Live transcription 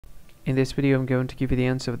In this video, I'm going to give you the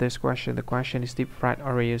answer of this question. The question is, deep fried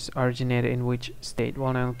Oreos originated in which state?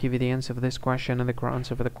 Well, I'll give you the answer of this question, and the correct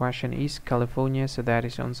answer for the question is California, so that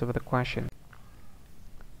is the answer for the question.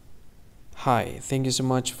 Hi, thank you so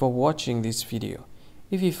much for watching this video.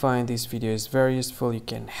 If you find this video is very useful, you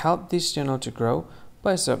can help this channel to grow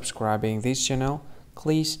by subscribing this channel.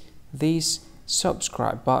 Please this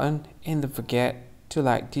subscribe button and don't forget to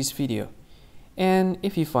like this video. And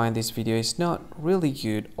if you find this video is not really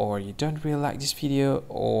good, or you don't really like this video,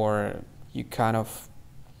 or you kind of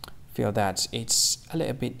feel that it's a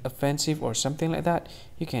little bit offensive or something like that,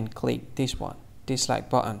 you can click this one, dislike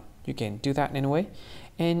button. You can do that anyway.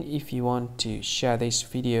 And if you want to share this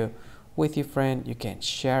video with your friend, you can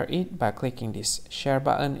share it by clicking this share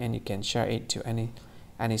button, and you can share it to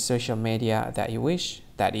any social media that you wish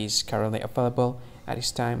that is currently available at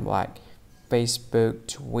this time, like Facebook,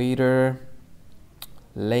 Twitter,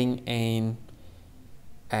 LinkedIn,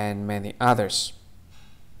 and many others,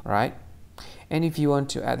 right? And if you want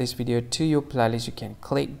to add this video to your playlist, you can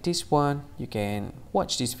click this one. You can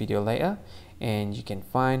watch this video later, and you can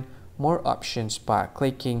find more options by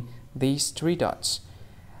clicking these three dots.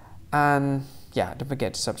 And yeah, don't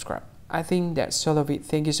forget to subscribe. I think that's all of it.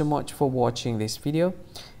 Thank you so much for watching this video,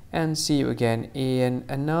 and see you again in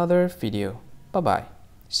another video. Bye bye.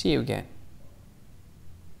 See you again.